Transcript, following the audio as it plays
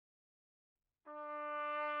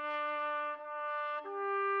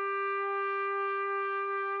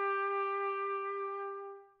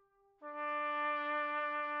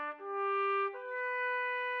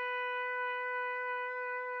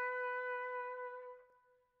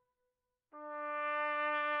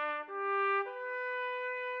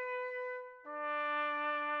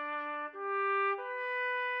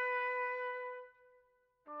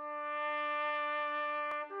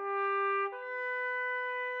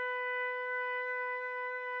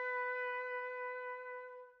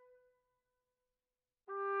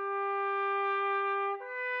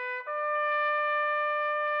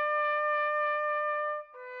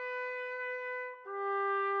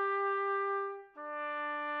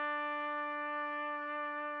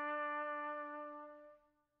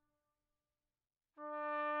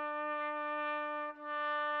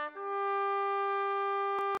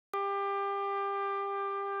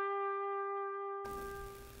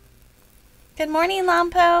Good morning,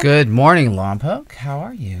 Lompoc. Good morning, Lompoc. How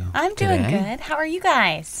are you? I'm doing good. How are you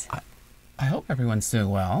guys? I hope everyone's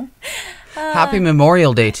doing well. Happy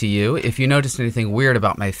Memorial Day to you. If you noticed anything weird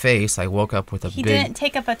about my face, I woke up with a He big... didn't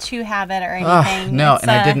take up a chew habit or anything. No,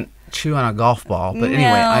 and I didn't chew on a golf ball. But anyway,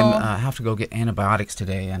 No. I have to go get antibiotics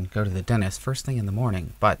today and go to the dentist first thing in the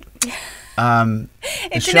morning. But the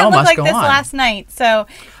it show didn't look must like go this on. last night, so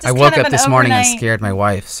just I woke kind of up an this morning and overnight- scared my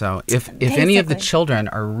wife. So if any of the Basically. children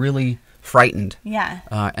are really frightened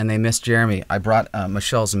and they miss Jeremy, I brought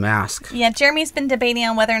Michelle's mask. Yeah, Jeremy's been debating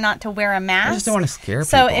on whether or not to wear a mask. I just don't want to scare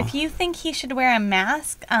So people. if you think he should wear a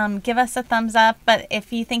mask, give us a thumbs up. But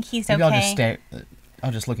if you think he's Maybe okay,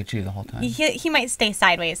 I'll just look at you the whole time. he might stay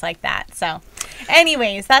sideways like that. So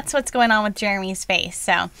anyways, that's what's going on with Jeremy's face.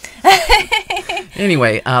 So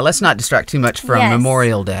Anyway, let's not distract too much from Yes.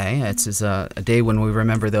 Memorial Day. It's a day when we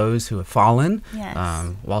remember those who have fallen Yes.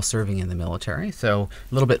 while serving in the military. So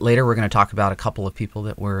a little bit later, we're going to talk about a couple of people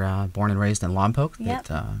that were born and raised in Lompoc Yep.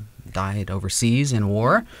 that died overseas in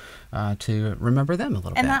war, to remember them a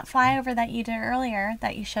little and bit. that flyover that you did earlier,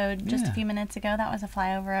 that you showed just a Yeah. few minutes ago, that was a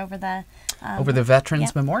flyover over the over the Veterans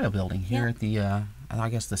Yep. Memorial Building here Yep. at the, I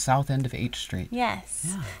guess, the south end of H Street. Yes.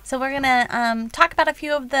 Yeah. So we're going to talk about a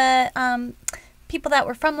few of the people that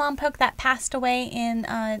were from Lompoc that passed away in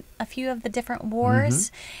a few of the different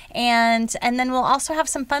wars. And then we'll also have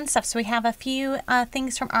some fun stuff. So we have a few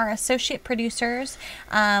things from our associate producers.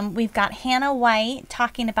 We've got Hannah White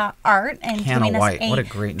talking about art and Hannah giving us White, what a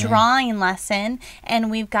great name. drawing lesson.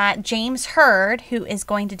 And we've got James Hurd, who is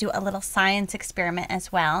going to do a little science experiment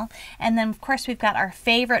as well. And then, of course, we've got our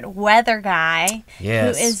favorite weather guy,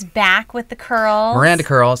 Yes. who is back with the curls. Miranda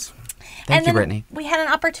Curls. Thank you, then Brittany. we had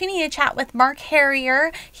an opportunity to chat with Mark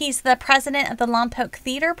Herrier. He's the president of the Lompoc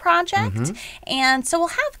Theatre Project. And so we'll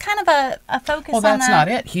have kind of a focus Well, on that's that. not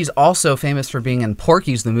it. He's also famous for being in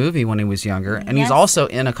Porky's the movie when he was younger, and he's Yes. also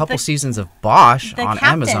in a couple seasons of Bosch The on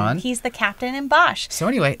captain. Amazon. He's the captain in Bosch. So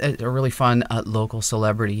anyway, a really fun local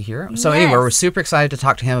celebrity here. So Yes. anyway, we're super excited to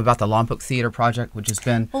talk to him about the Lompoc Theatre Project, which has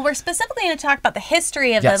been... Well, we're specifically going to talk about the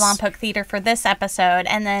history of Yes. the Lompoc Theatre for this episode.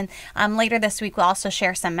 And then later this week, we'll also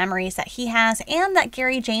share some memories that he has and that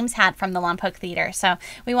Gary James had from the Lompoc Theatre. So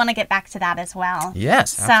we want to get back to that as well.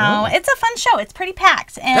 Yes, So absolutely. it's a fun show. It's pretty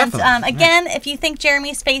packed. And Definitely. again, if you think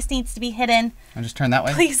Jeremy's face needs to be hidden, I'll just turn that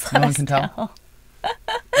way. please No let one us can know. tell.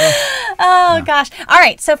 Oh, gosh. All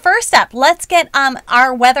right. So first up, let's get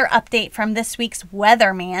our weather update from this week's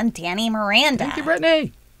weatherman, Danny Miranda. Thank you,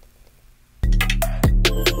 Brittany.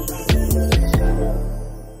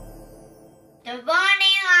 Good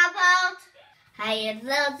morning, Lompoc. How you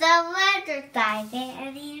love the weather like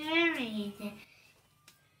any reason.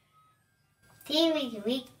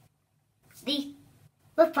 Weekly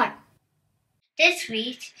report. This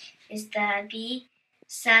week is gonna be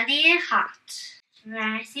sunny and hot,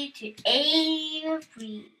 rising to 80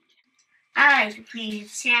 degrees. I like to play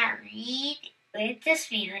Sally with the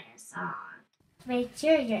feeling song. Make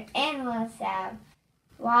sure your animals have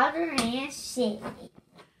water and shade.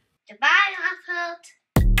 Goodbye, Lompoc.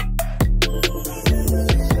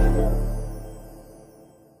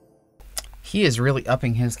 He is really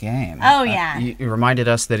upping his game. Oh, yeah. You reminded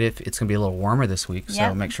us that if it's going to be a little warmer this week, so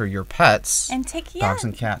Yep. make sure your pets, And take dogs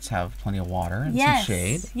and cats, have plenty of water and Yes, some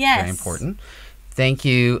shade. yes. Very important. Thank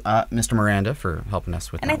you, Mr. Miranda, for helping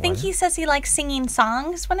us with And that I think weather. he says he likes singing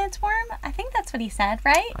songs when it's warm. I think that's what he said,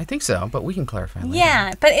 right? I think so, but we can clarify later.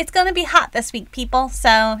 Yeah, but it's going to be hot this week, people.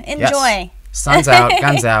 So enjoy. Yes. Sun's out,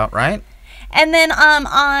 guns out, right? And then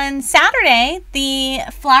on Saturday, the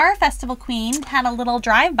Flower Festival Queen had a little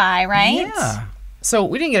drive-by, right? Yeah. So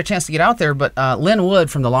we didn't get a chance to get out there, but Lynn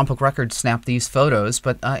Wood from the Lompoc Records snapped these photos.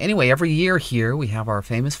 But anyway, every year here we have our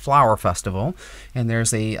famous Flower Festival, and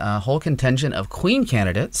there's a whole contingent of Queen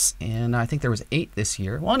candidates, and I think there was 8 this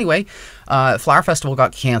year. Well, anyway, Flower Festival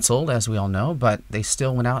got canceled, as we all know, but they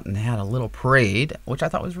still went out and had a little parade, which I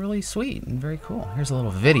thought was really sweet and very cool. Here's a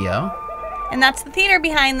little video. And that's the theater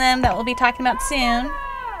behind them that we'll be talking about soon.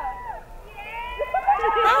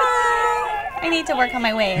 Hi. I need to work on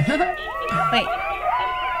my wave. Wait.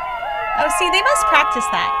 Oh, see, they must practice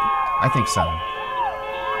that. I think so.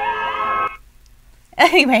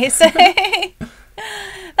 Anyways, that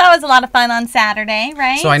was a lot of fun on Saturday,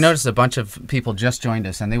 right? So I noticed a bunch of people just joined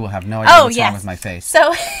us, and they will have no idea what's wrong with my face.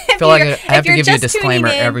 So I feel like I have to give you a disclaimer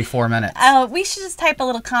every 4 minutes. Oh, we should just type a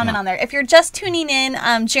little comment on there. If you're just tuning in,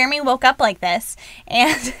 Jeremy woke up like this,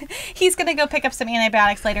 and he's going to go pick up some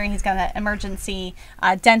antibiotics later, and he's got an emergency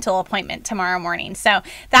dental appointment tomorrow morning. So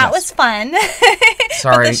that was fun.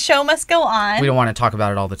 Sorry. But the show must go on. We don't want to talk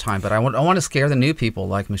about it all the time, but I want to scare the new people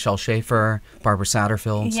like Michelle Schaefer, Barbara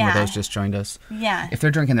Satterfield. Some of those just joined us. Yeah. If they're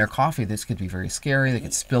drinking their coffee, this could be very scary. They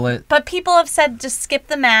could spill it. But people have said just skip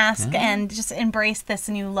the mask and just embrace this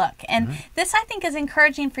new look. And this, I think, is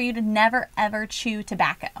encouraging for you to never, ever chew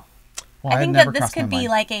tobacco. Well, I think that this could be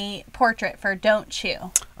like a portrait for don't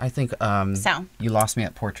chew. I think you lost me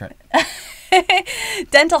at portrait.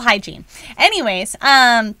 Dental hygiene. Anyways,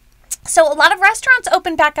 so a lot of restaurants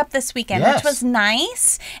opened back up this weekend, which was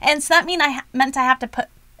nice. And so that means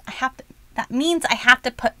that means I have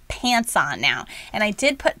to put pants on now. And I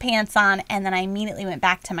did put pants on, and then I immediately went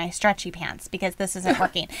back to my stretchy pants because this isn't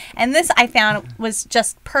working. And this I found was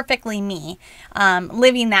just perfectly me,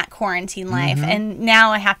 living that quarantine life. And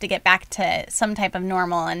now I have to get back to some type of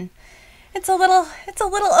normal, and it's a little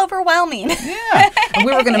overwhelming. Yeah. And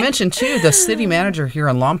we were going to mention, too, the city manager here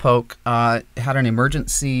in Lompoc had an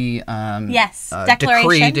emergency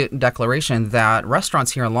declaration that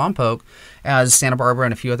restaurants here in Lompoc, as Santa Barbara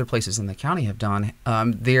and a few other places in the county have done,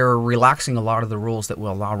 they're relaxing a lot of the rules that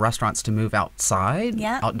will allow restaurants to move outside,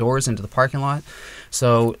 outdoors into the parking lot.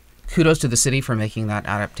 So kudos to the city for making that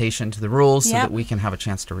adaptation to the rules so that we can have a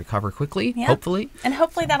chance to recover quickly, hopefully. And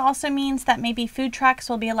hopefully that also means that maybe food trucks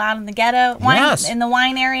will be allowed in the ghetto, in the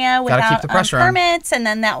wine area without permits, and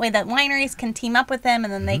then that way that wineries can team up with them,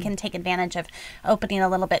 and then they can take advantage of opening a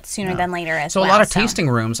little bit sooner than later as well. So a lot of tasting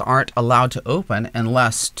rooms aren't allowed to open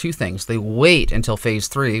unless two things. They wait until phase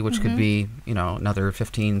 3, which could be, another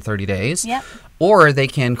 15, 30 days. Or they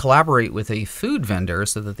can collaborate with a food vendor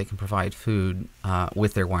so that they can provide food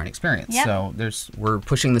with their wine experience. So we're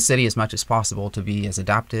pushing the city as much as possible to be as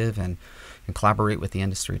adaptive and collaborate with the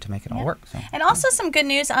industry to make it all work. So, and also some good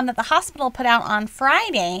news that the hospital put out on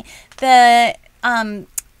Friday. The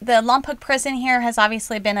Lompoc prison here has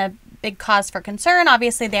obviously been a big cause for concern.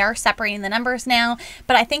 Obviously, they are separating the numbers now,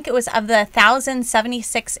 but I think it was of the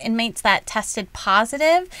 1,076 inmates that tested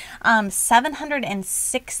positive,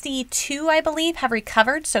 762, I believe, have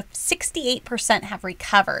recovered. So 68% have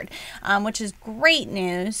recovered, which is great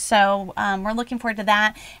news. So we're looking forward to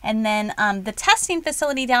that. And then the testing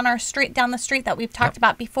facility down the street that we've talked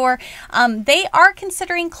about before, they are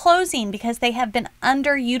considering closing because they have been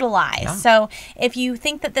underutilized. So if you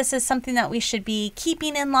think that this is something that we should be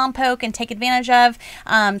keeping in Lompoc and take advantage of,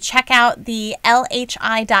 check out the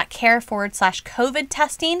lhi.care/COVID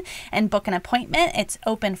testing and book an appointment. It's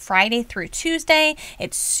open Friday through Tuesday.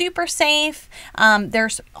 It's super safe.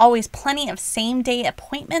 There's always plenty of same-day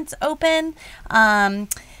appointments open.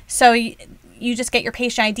 So you just get your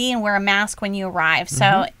patient ID and wear a mask when you arrive.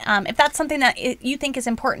 So if that's something that you think is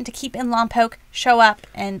important to keep in Lompoc, show up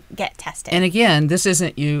and get tested. And again, this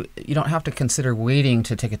isn't you don't have to consider waiting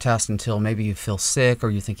to take a test until maybe you feel sick or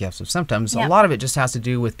you think you have some symptoms. A lot of it just has to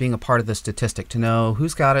do with being a part of the statistic, to know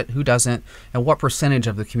who's got it, who doesn't, and what percentage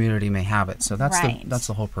of the community may have it. So that's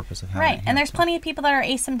the whole purpose of having it here. And there's plenty of people that are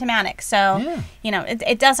asymptomatic. So,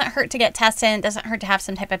 it doesn't hurt to get tested. It doesn't hurt to have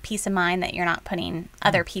some type of peace of mind that you're not putting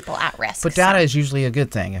other people at risk. But data is usually a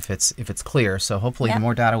good thing if it's clear. So hopefully the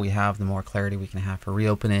more data we have, the more clarity we can have for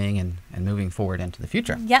reopening and moving forward into the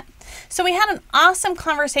future. So we had an awesome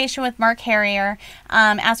conversation with Mark Herrier,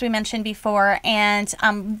 as we mentioned before, and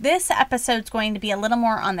this episode is going to be a little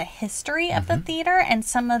more on the history of the theater and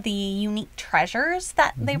some of the unique treasures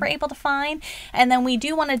that they were able to find. And then we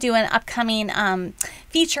do want to do an upcoming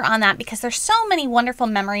feature on that because there's so many wonderful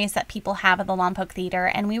memories that people have of the Lompoc Theater,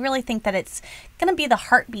 and we really think that it's going to be the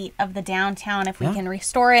heartbeat of the downtown if we can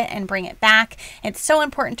restore it and bring it back. It's so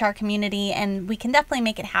important to our community, and we can definitely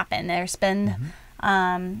make it happen. There's been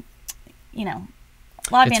a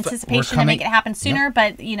lot of anticipation to make it happen sooner,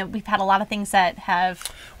 but we've had a lot of things that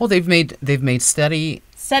have they've made steady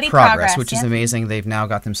progress, which is amazing. They've now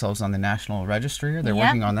got themselves on the National Register. They're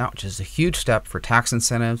working on that, which is a huge step for tax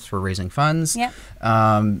incentives, for raising funds.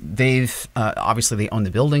 They've obviously they own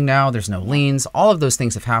the building now. There's no liens. All of those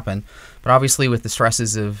things have happened. But obviously, with the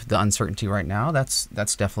stresses of the uncertainty right now, that's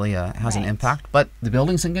definitely has an impact. But the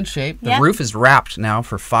building's in good shape. The roof is wrapped now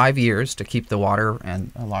for 5 years to keep the water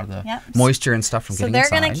and a lot of the moisture and stuff from getting inside. So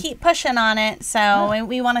they're going to keep pushing on it. So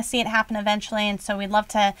we want to see it happen eventually. And so we'd love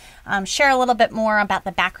to share a little bit more about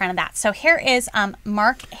the background of that. So here is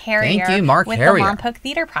Mark Herrier with the Lompoc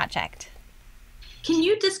Theater Project. Can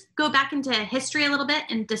you just go back into history a little bit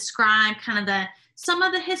and describe kind of some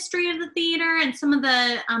of the history of the theater and some of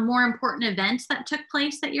the more important events that took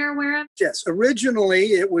place that you're aware of? Yes.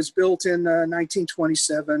 Originally, it was built in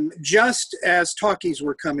 1927, just as talkies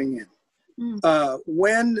were coming in.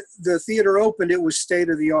 When the theater opened, it was state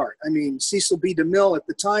of the art. I mean, Cecil B. DeMille at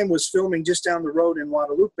the time was filming just down the road in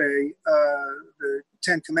Guadalupe, the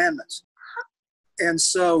Ten Commandments. And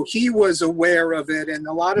so he was aware of it, and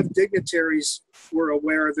a lot of dignitaries were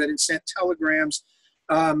aware of it and sent telegrams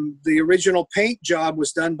The original paint job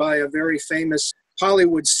was done by a very famous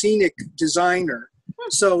Hollywood scenic designer.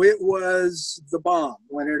 So it was the bomb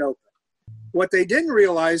when it opened. What they didn't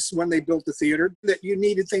realize when they built the theater, that you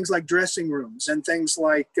needed things like dressing rooms and things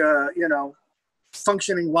like,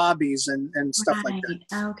 functioning lobbies and stuff like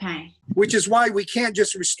that. Okay. Which is why we can't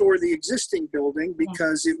just restore the existing building,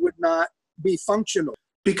 because it would not be functional.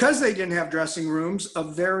 Because they didn't have dressing rooms, a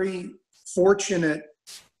very fortunate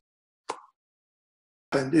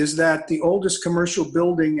is that the oldest commercial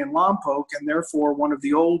building in Lompoc, and therefore one of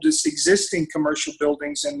the oldest existing commercial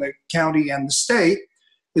buildings in the county and the state,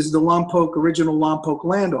 is the original Lompoc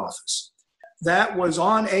Land Office. That was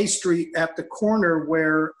on A Street at the corner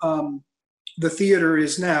where the theater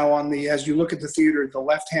is now. As you look at the theater, the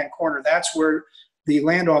left-hand corner, that's where the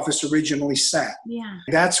land office originally sat. Yeah.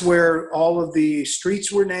 That's where all of the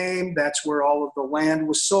streets were named. That's where all of the land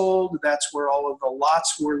was sold. That's where all of the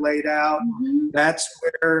lots were laid out. Mm-hmm. That's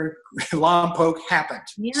where Lompoc happened.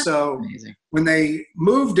 Yeah. So Amazing. When they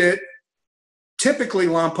moved it, typically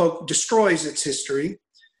Lompoc destroys its history,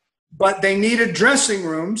 but they needed dressing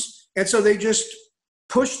rooms, and so they just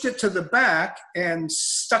pushed it to the back and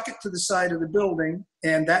stuck it to the side of the building,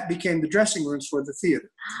 and that became the dressing rooms for the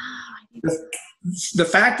theater. The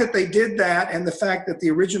fact that they did that, and the fact that the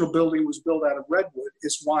original building was built out of redwood,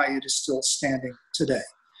 is why it is still standing today.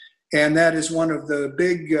 And that is one of the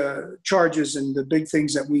big charges and the big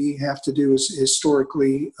things that we have to do, is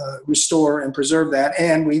historically restore and preserve that.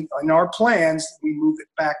 And in our plans, we move it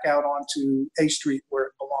back out onto A Street where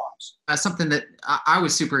it belongs. Something that I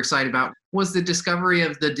was super excited about was the discovery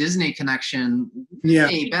of the Disney connection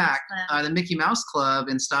way back, the Mickey Mouse Club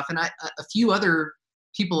and stuff. And a few other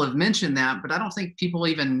people have mentioned that, but I don't think people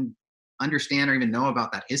even understand or even know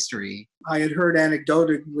about that history. I had heard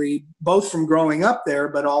anecdotally, both from growing up there,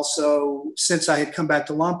 but also since I had come back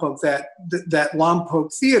to Lompoc, that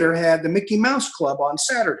Lompoc Theatre had the Mickey Mouse Club on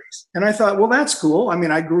Saturdays. And I thought, well, that's cool. I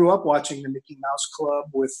mean, I grew up watching the Mickey Mouse Club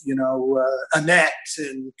with, Annette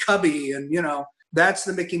and Cubby, and, that's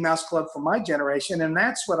the Mickey Mouse Club for my generation. And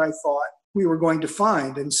that's what I thought we were going to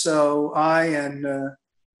find. And so I and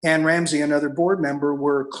Ann Ramsey, another board member,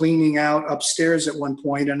 were cleaning out upstairs at one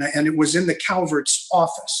point, and it was in the Calvert's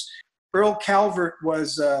office. Earl Calvert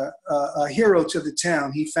was a hero to the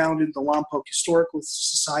town. He founded the Lompoc Historical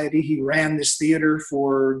Society. He ran this theater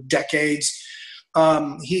for decades.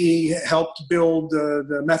 He helped build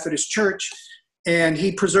the Methodist Church, and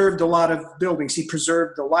he preserved a lot of buildings. He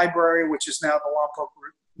preserved the library, which is now the Lompoc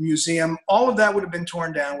Museum. All of that would have been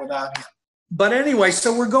torn down without him. But anyway,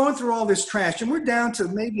 so we're going through all this trash, and we're down to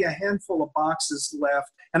maybe a handful of boxes left,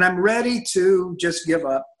 and I'm ready to just give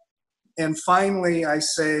up. And finally I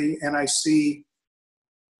say, and I see,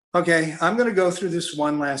 okay, I'm going to go through this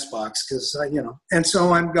one last box, because, and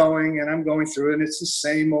so I'm going through it, and it's the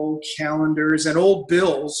same old calendars and old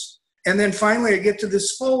bills. And then finally I get to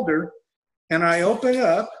this folder, and I open it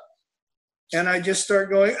up, and I just start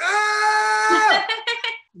going, ah!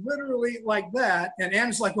 Literally like that. And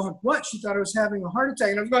Anne's like going, what? She thought I was having a heart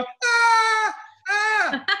attack. And I was going,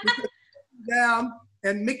 ah! Down.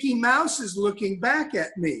 And Mickey Mouse is looking back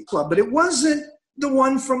at me. But it wasn't the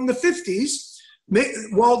one from the 50s.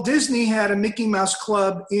 Walt Disney had a Mickey Mouse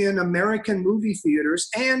Club in American movie theaters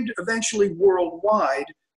and eventually worldwide,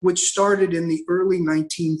 which started in the early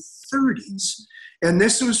 1930s. And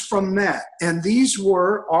this was from that. And these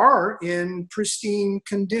are in pristine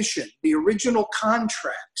condition. The original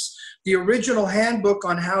contracts, the original handbook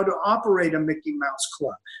on how to operate a Mickey Mouse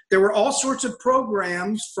Club. There were all sorts of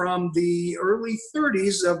programs from the early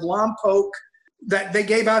 30s of Lompoc that they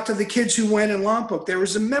gave out to the kids who went in Lompoc. There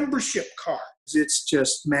was a membership card. It's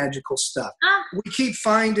just magical stuff. We keep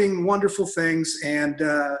finding wonderful things and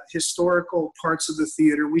historical parts of the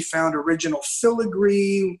theater. We found original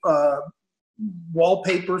filigree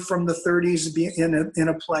wallpaper from the 30s in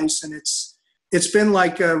a place, and it's been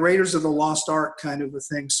like Raiders of the Lost Ark kind of a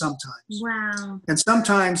thing sometimes. Wow. And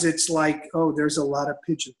sometimes it's like, oh, there's a lot of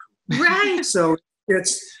pigeon poop. Right. So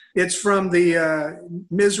it's from the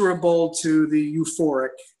miserable to the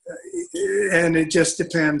euphoric, and it just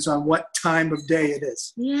depends on what time of day it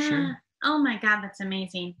is. Yeah. Sure. Oh my God, that's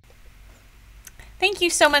amazing. Thank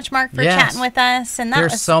you so much, Mark, for chatting with us. And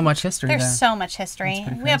there's so much history there. There's so much history.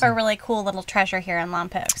 We have a really cool little treasure here in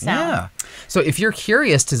Lompoc. So. Yeah. So if you're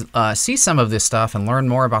curious to see some of this stuff and learn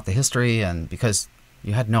more about the history, and because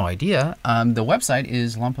you had no idea, the website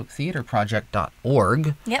is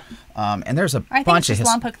lompoctheatreproject.org. Yep. And there's a bunch of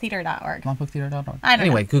history. lompoctheater.org. lompoctheater.org. I don't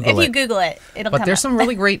know. Google it. If you Google it, it'll come up. But there's some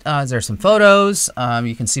really great, there's some photos.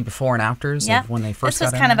 You can see before and afters of when they first got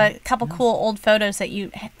in. This was kind of a couple cool old photos that you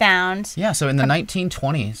found. Yeah, so in the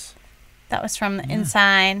 1920s. That was from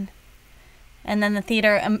inside. And then the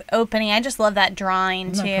theater opening. I just love that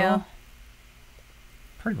drawing, Isn't too. that cool?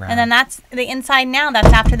 Pretty rad. And then that's the inside now.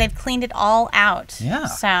 That's after they've cleaned it all out. Yeah.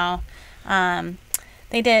 So,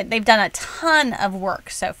 they've done a ton of work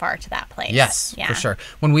so far to that place. Yes, for sure.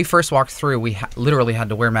 When we first walked through, we literally had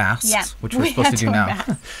to wear masks, which we're supposed to do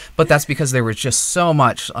now. But that's because there was just so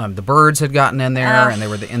much. The birds had gotten in there, and they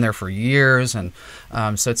were in there for years, and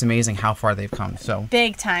so it's amazing how far they've come. So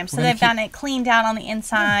big time. So they've gotten it cleaned out on the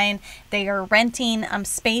inside. They are renting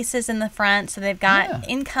spaces in the front, so they've got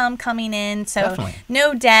income coming in. So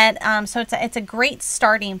no debt. So it's a great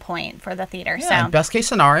starting point for the theater. Yeah, so best case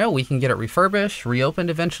scenario, we can get it refurbished, reopened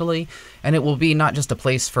eventually, and it will be not just a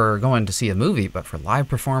place for going to see a movie, but for live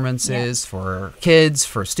performances, for kids,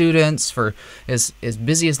 for students, for as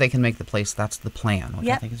busy as they can make the place. That's the plan, which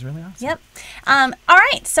I think is really awesome. All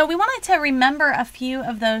right, so we wanted to remember a few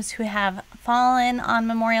of those who have fallen on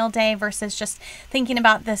Memorial Day versus just thinking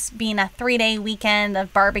about this being a 3-day weekend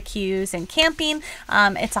of barbecues and camping.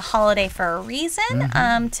 It's a holiday for a reason,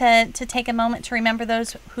 to take a moment to remember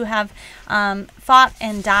those who have fought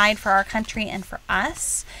and died for our country and for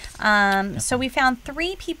us. So we found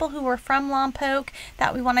 3 people who were from Lompoc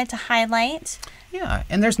that we wanted to highlight. Yeah,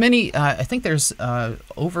 and there's many, I think there's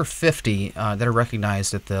over 50 that are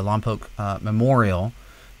recognized at the Lompoc Memorial,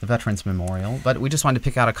 the Veterans Memorial, but we just wanted to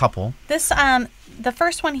pick out a couple. This, the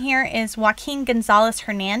first one here is Joaquin Gonzalez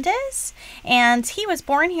Hernandez, and he was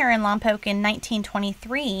born here in Lompoc in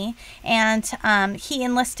 1923, and he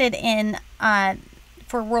enlisted in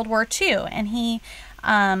for World War II, and he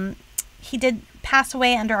did pass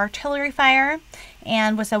away under artillery fire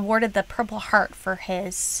and was awarded the Purple Heart for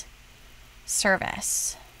his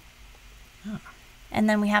service. And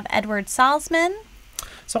then we have Edward Salzman.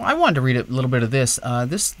 So I wanted to read a little bit of this.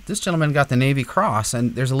 This gentleman got the Navy Cross,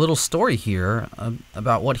 and there's a little story here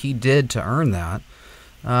about what he did to earn that.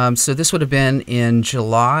 So this would have been in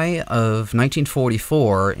July of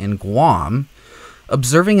 1944 in Guam.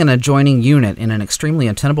 Observing an adjoining unit in an extremely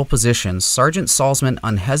untenable position, Sergeant Salzman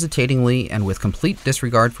unhesitatingly and with complete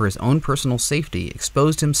disregard for his own personal safety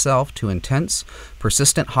exposed himself to intense,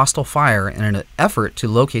 persistent hostile fire in an effort to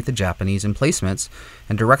locate the Japanese emplacements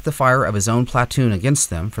and direct the fire of his own platoon against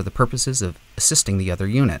them for the purposes of assisting the other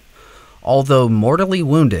unit. Although mortally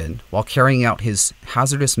wounded while carrying out his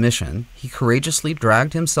hazardous mission, he courageously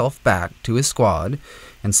dragged himself back to his squad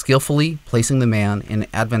and, skillfully placing the man in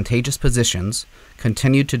advantageous positions,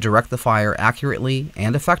 continued to direct the fire accurately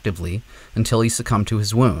and effectively until he succumbed to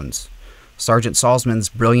his wounds. Sergeant Salzman's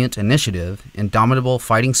brilliant initiative, indomitable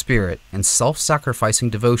fighting spirit, and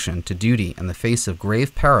self-sacrificing devotion to duty in the face of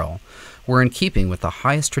grave peril were in keeping with the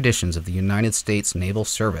highest traditions of the United States Naval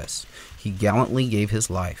Service. He gallantly gave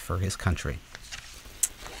his life for his country.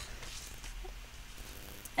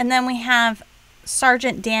 And then we have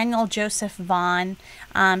Sergeant Daniel Joseph Vaughn.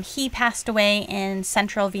 He passed away in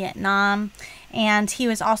central Vietnam, and he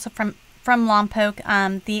was also from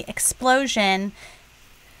Lompoc. The explosion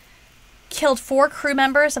killed 4 crew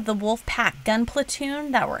members of the Wolfpack gun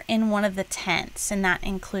platoon that were in one of the tents, and that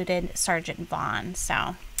included Sergeant Vaughn.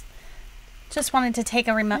 So just wanted to take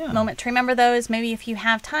a moment to remember those. Maybe if you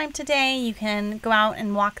have time today, you can go out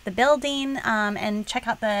and walk the building and check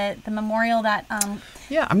out the memorial that...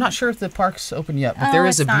 Yeah, I'm not sure if the park's open yet, but there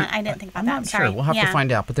is a... I didn't think about that. I'm not sure. We'll have to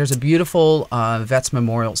find out. But there's a beautiful Vets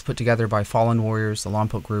Memorial. It's put together by Fallen Warriors. The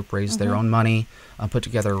Lompoc group raised their own money, put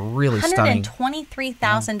together really stunning...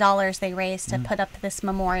 $123,000 they raised to put up this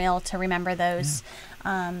memorial to remember those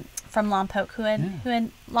from Lompoc who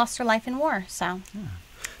had lost their life in war. So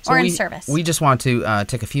or in service. We just want to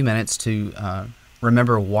take a few minutes to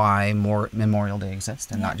remember why Memorial Day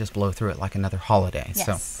exists and not just blow through it like another holiday. Yes.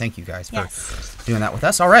 So thank you guys for doing that with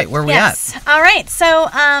us. All right, where are we at? All right, so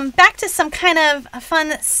back to some kind of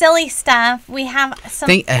fun, silly stuff. We have some...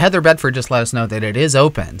 Heather Bedford just let us know that it is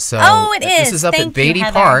open. So it is. This is up at Beatty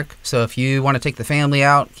Park. So if you want to take the family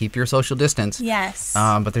out, keep your social distance. Yes.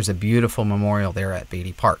 But there's a beautiful memorial there at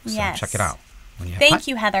Beatty Park. So check it out. Thank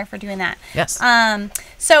you, Heather, for doing that. Yes.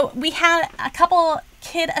 So we had a couple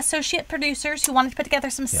kid associate producers who wanted to put together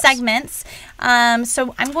some segments.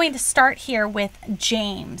 So I'm going to start here with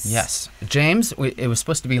James. Yes, James. It was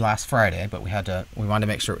supposed to be last Friday, but we wanted to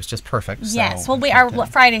make sure it was just perfect. Yes. Well, our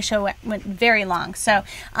Friday show went very long. So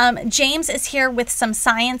James is here with some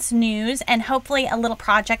science news and hopefully a little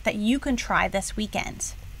project that you can try this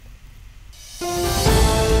weekend.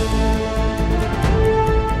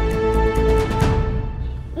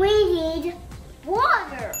 We need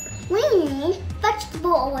water. We need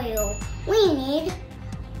vegetable oil. We need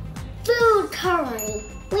food coloring.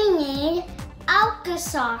 We need alka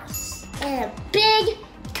sauce in a big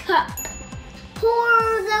cup. Pour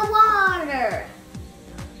the water.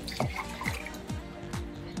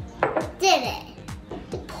 Did it.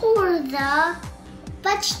 Pour the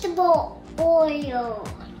vegetable oil.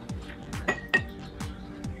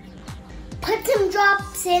 Put some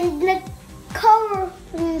drops in the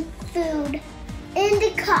Korean food in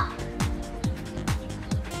the cup.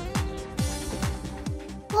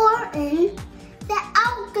 Pour in the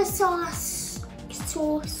alka saucer.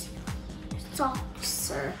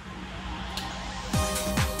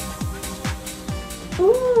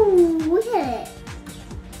 Ooh, look at it.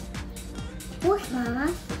 Look,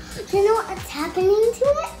 Mama. Do you know what's happening to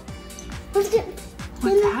it?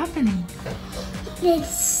 What's happening?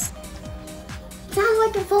 It's sounds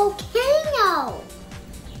like a volcano.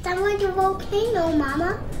 Sounds like a volcano,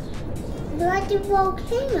 Mama. It's like a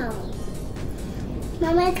volcano.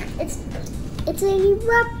 Mama, it's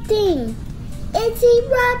erupting. It's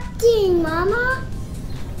erupting, Mama.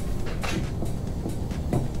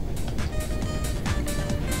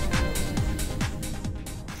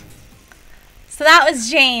 So that was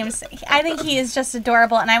James. I think he is just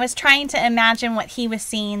adorable, and I was trying to imagine what he was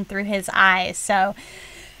seeing through his eyes. So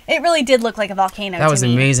it really did look like a volcano. That was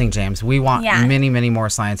amazing, James. We want Yeah. many, many more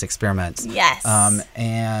science experiments. Yes.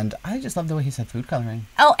 And I just love the way he said food coloring.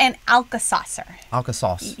 Oh, and alka saucer. Alka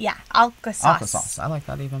sauce. Yeah, alka sauce. Alka sauce. I like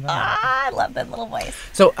that even better. Ah, I love that little voice.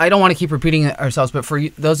 So I don't want to keep repeating ourselves, but for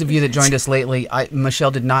you, those of you that joined us lately, Michelle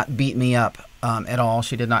did not beat me up at all.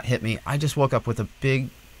 She did not hit me. I just woke up with a big,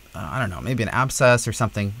 I don't know, maybe an abscess or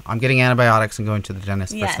something. I'm getting antibiotics and going to the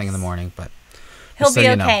dentist first thing in the morning, but he'll be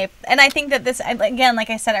okay. And I think that this, again, like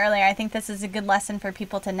I said earlier, I think this is a good lesson for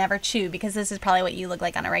people to never chew, because this is probably what you look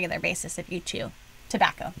like on a regular basis if you chew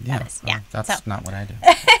tobacco. Yeah, that's not what I do.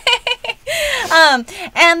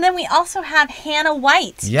 And then we also have Hannah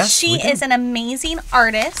White. Yes, she is an amazing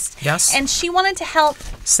artist. Yes. And she wanted to help.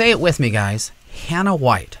 Say it with me, guys. Hannah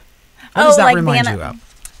White. What does that like remind you of?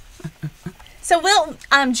 So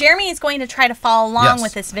Jeremy is going to try to follow along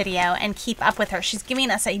with this video and keep up with her. She's giving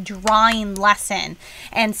us a drawing lesson.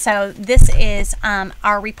 And so this is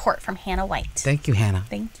our report from Hannah White. Thank you, Hannah.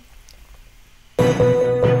 Thank you.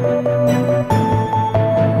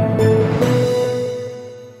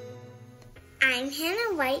 I'm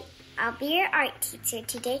Hannah White. I'll be your art teacher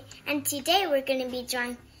today. And today we're going to be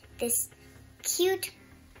drawing this cute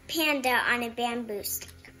panda on a bamboo stick.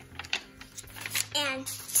 And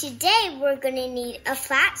today we're going to need a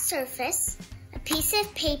flat surface, a piece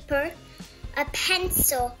of paper, a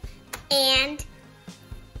pencil, and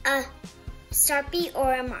a Sharpie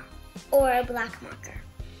or a black marker.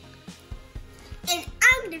 And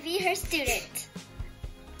I'm going to be her student.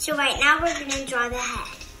 So right now we're going to draw the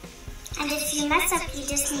head. And if you mess up, you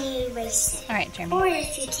just need to erase it. All right, Jeremy. Or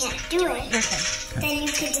if you can't do it, then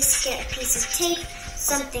you could just get a piece of tape,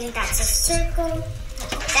 something that's a circle.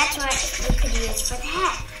 That's what you could use for the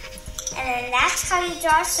head. And then that's how you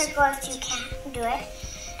draw a circle if you can't do it.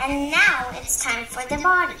 And now it's time for the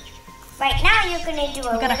body. Right now you're going to do a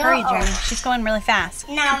little You gotta hurry, Jeremy. She's going really fast.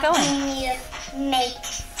 Now Keep going. we need to make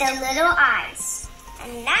the little eyes.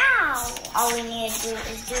 And now all we need to do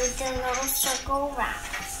is do the little circle around.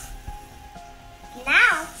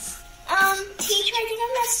 Now, teacher, I think I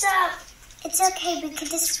messed up. It's okay, we could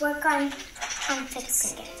just work on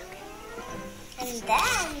fixing it. And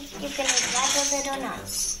then you're gonna grab a little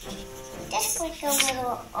nose. Just like a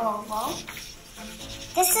little oval.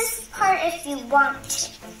 This is part if you want to.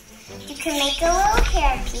 You can make a little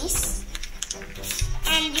hair piece.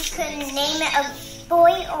 And you can name it a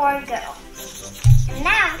boy or a girl. And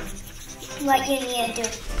now, what you need to do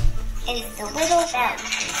is the little belly.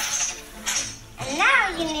 And now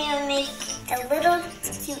you need to make the little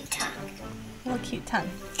cute tongue. Little cute tongue.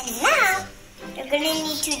 And now you're going to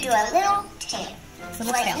need to do a little tail.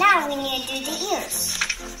 Right now we need to do the ears.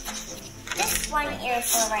 Just one ear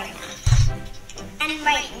for right now. And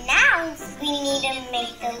right now we need to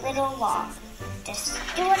make the little log. Just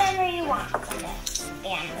do whatever you want with the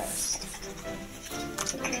bamboo stick.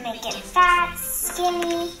 You can make it fat,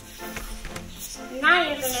 skinny. Now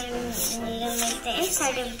you're going to need to make the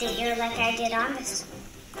inside of the ear like I did on this one.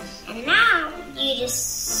 And now you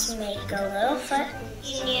just make a little foot.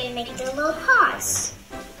 You need to make the little paws.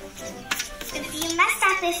 If you mess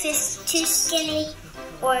up if it's too skinny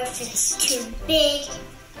or if it's too big,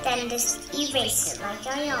 then just erase it like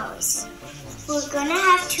I always do. We're going to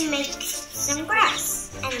have to make some grass.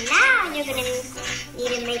 And now you're going to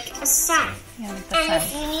need to make a sun. And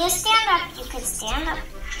if you need to stand up, you can stand up.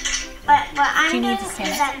 But what I'm doing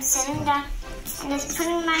is I'm sitting down and just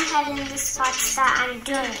putting my head in the spots that I'm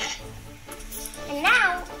doing it. And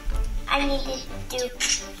now I need to do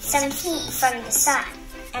some heat from the sun.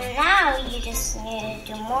 And now you just need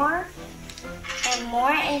to do more and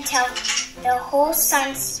more until the whole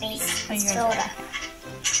sun's face is filled up.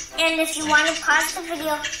 And if you want to pause the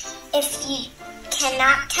video, if you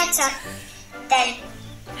cannot catch up, then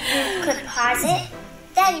you could pause it,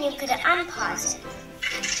 then you could unpause it.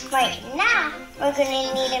 Right now, we're going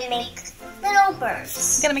to need to make little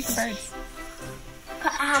birds. You gotta make the birds.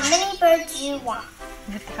 Put how many birds you want.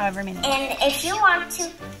 However many. And if you want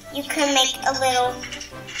to, you can make a little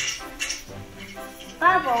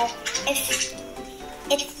bubble if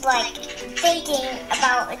it's like thinking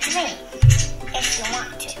about a dream. If you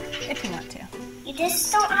want to. If you want to. You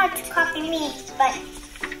just don't have to copy me, but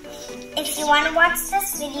if you want to watch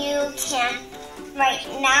this video, you can. Right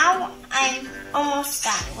now, I'm almost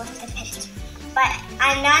done with the picture, but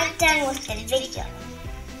I'm not done with the video.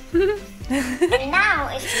 And now,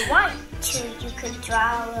 if you want to, you could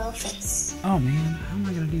draw a little face. Oh man, how am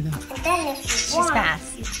I going to do that? And then if you want,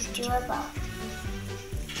 fast. you could do a bow.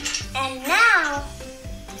 And now,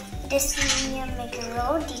 this is going to make a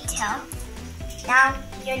little detail. Now,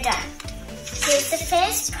 you're done. Here's the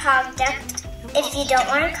finished product if you don't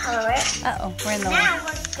want to color it. Uh-oh, we're in the way. Now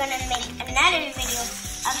we're going to make another video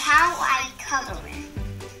of how I color it.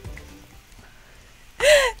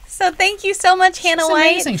 So thank you so much, Hannah She's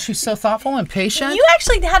White. amazing. She's so thoughtful and patient. You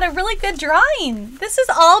actually had a really good drawing. This is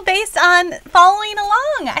all based on following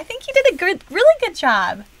along. I think you did a really good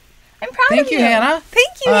job. I'm proud of you. Thank you, Hannah.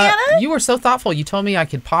 Thank you, Hannah. You were so thoughtful. You told me I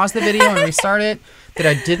could pause the video and restart it, that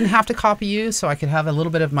I didn't have to copy you, so I could have a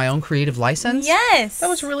little bit of my own creative license. Yes. That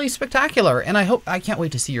was really spectacular. And I can't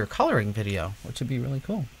wait to see your coloring video, which would be really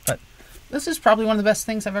cool. But this is probably one of the best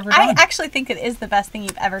things I've ever done. I actually think it is the best thing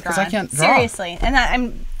you've ever drawn. Because I can't draw. Seriously. And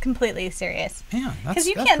I'm completely serious. Yeah, Because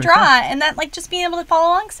you that's can't pretty draw, cool. and that just being able to follow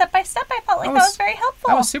along step by step, I felt like that was very helpful.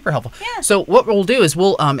 That was super helpful. Yeah. So what we'll do is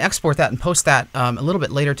we'll export that and post that a little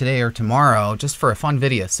bit later today or tomorrow, just for a fun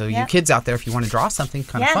video. So you kids out there, if you want to draw something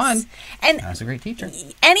kind of fun, and that's a great teacher.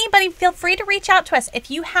 Anybody, feel free to reach out to us if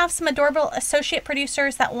you have some adorable associate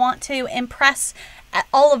producers that want to impress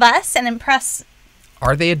all of us and impress.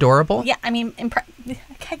 Are they adorable? Yeah, I mean, I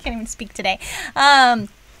can't even speak today.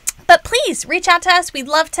 But please reach out to us. We'd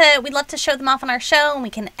love to show them off on our show, and we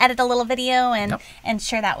can edit a little video and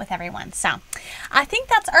share that with everyone. So I think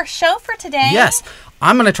that's our show for today. Yes.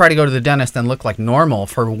 I'm going to try to go to the dentist and look like normal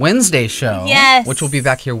for Wednesday's show. Yes. Which will be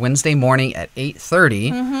back here Wednesday morning at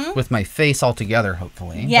 8:30 with my face all together,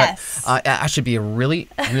 hopefully. Yes. But I should be a really,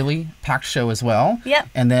 really packed show as well. Yep.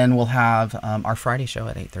 And then we'll have our Friday show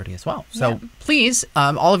at 8:30 as well. So please,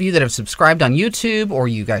 all of you that have subscribed on YouTube, or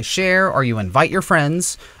you guys share, or you invite your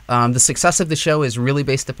friends, the success of the show is really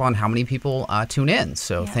based upon how many people tune in.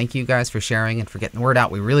 So thank you guys for sharing and for getting the word out.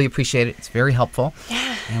 We really appreciate it. It's very helpful.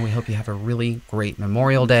 Yeah. And we hope you have a really great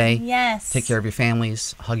Memorial Day. Yes. Take care of your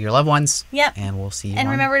families. Hug your loved ones. Yep. And we'll see you. And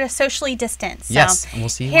remember to socially distance. So yes. And we'll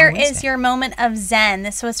see you. Here on Wednesday. is your moment of Zen.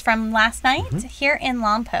 This was from last night here in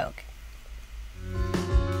Lompoc.